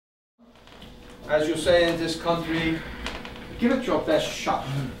As you say in this country, give it your best shot.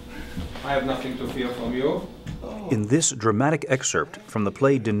 I have nothing to fear from you. In this dramatic excerpt from the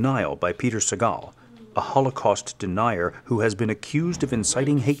play Denial by Peter Sagal, a Holocaust denier who has been accused of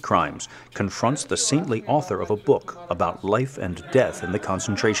inciting hate crimes confronts the saintly author of a book about life and death in the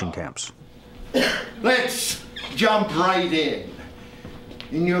concentration camps. Let's jump right in.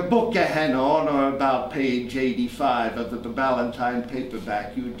 In your book, Gehenna, on or about page 85 of the Ballantine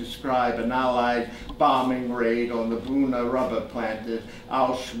paperback, you describe an Allied bombing raid on the Beene rubber plant at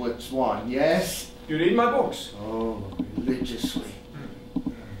Auschwitz I, yes? You read my books? Oh, religiously.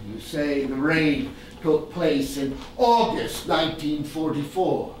 You say the raid took place in August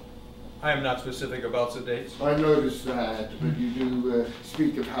 1944. I am not specific about the dates. I noticed that, but you do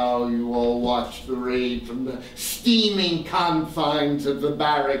speak of how you all watched the raid from the steaming confines of the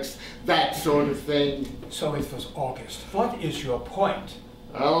barracks, that sort of thing. So it was August. What is your point?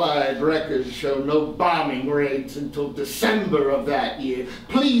 Allied records show no bombing raids until December of that year.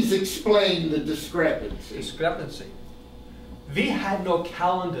 Please explain the discrepancy. Discrepancy? We had no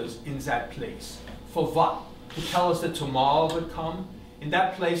calendars in that place. For what? To tell us that tomorrow would come? In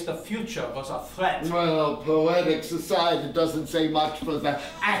that place, the future was a threat. Well, poetic society doesn't say much for the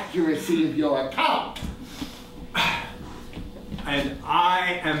accuracy of your account. And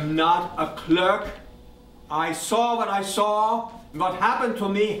I am not a clerk. I saw what I saw. What happened to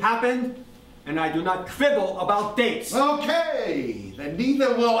me happened, and I do not quibble about dates. Okay, then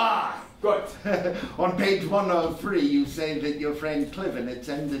neither will I. Good. On page 103, you say that your friend Klivnitz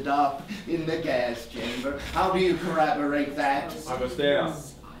ended up in the gas chamber. How do you corroborate that? I was there.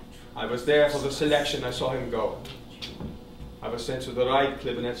 I was there for the selection. I saw him go. I was sent to the right,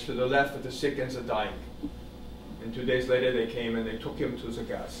 Klivnitz to the left with the sick and the dying. And 2 days later they came and they took him to the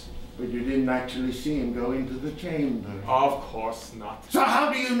gas. But you didn't actually see him go into the chamber. Of course not. So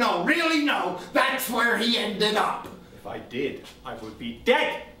how do you know, really know, that's where he ended up? If I did, I would be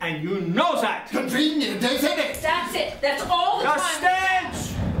dead, and you know that! Convenient, isn't it? That's it. That's all the The time.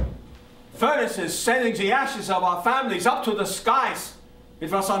 stench! Furnaces sending the ashes of our families up to the skies. It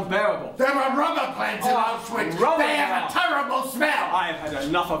was unbearable. There were rubber plants in Auschwitz. They have a terrible smell. I have had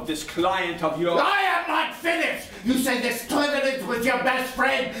enough of this client of yours. I am not finished. You say this Klivnitz was your best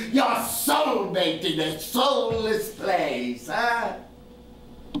friend, your soulmate in a soulless place, huh?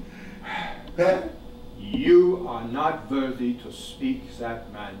 Huh? You are not worthy to speak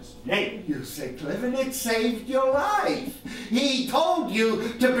that man's name. You say Klivnitz saved your life. He told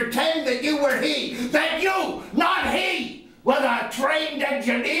you to pretend that you were he, that you, not he, were a trained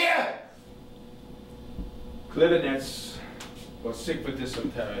engineer. Klivnitz was sick with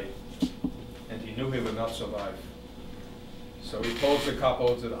dysentery, and he knew he would not survive. So he told the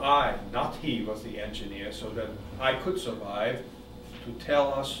couple that I, not he, was the engineer, so that I could survive to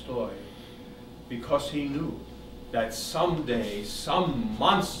tell our story. Because he knew that someday some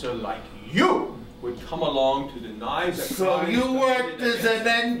monster like you would come along to deny the crimes. So you worked as an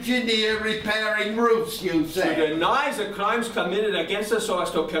engineer repairing roofs, you say? To deny the crimes committed against us so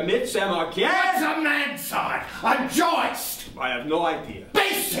as to commit them again? What's a mansard? A joist? I have no idea.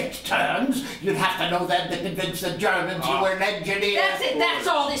 Basic terms? You'd have to know them to convince the Germans you were an engineer. That's it. That's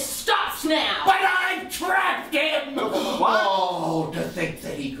all. This stops now. But I trapped him! What? Oh, to think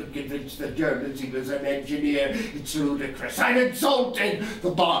that he could convince the Germans he was an engineer. It's ludicrous and insulting.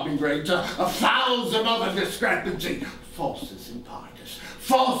 The bombing raids, a thousand other discrepancies. Falsus in partis,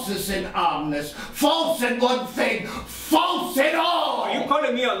 falsus in omnis, false in one thing, false in all! Are you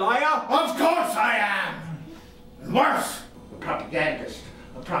calling me a liar? Of course I am! And worse, a propagandist,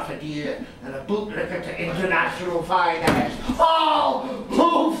 a profiteer, and a bootlicker to international finance. Oh,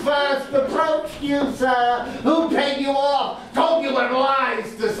 who first approached you, sir? Who paid you off? Told you what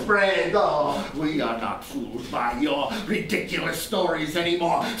lies to spread? Oh, we are not fooled by your ridiculous stories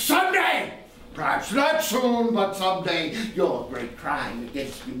anymore. Someday, perhaps not soon, but someday, your great crime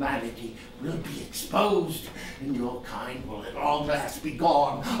against humanity will be exposed, and your kind will at long last be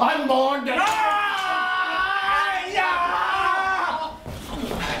gone, unmourned and...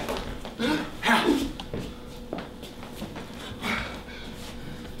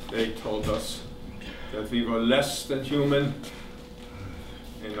 They told us that we were less than human,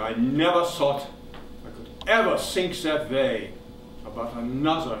 and I never thought I could ever think that way about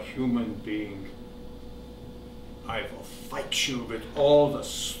another human being. I will fight you with all the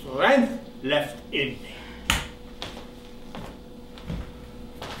strength left in me.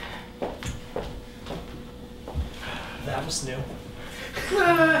 That was new.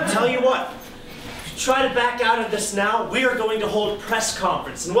 Tell you what, if you try to back out of this now, we are going to hold a press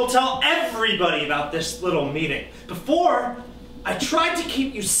conference and we'll tell everybody about this little meeting. Before, I tried to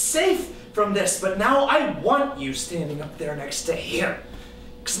keep you safe from this, but now I want you standing up there next to him.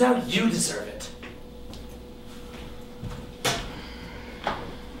 Because now you deserve it.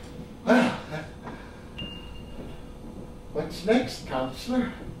 Well, what's next,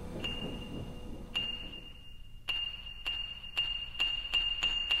 Counselor?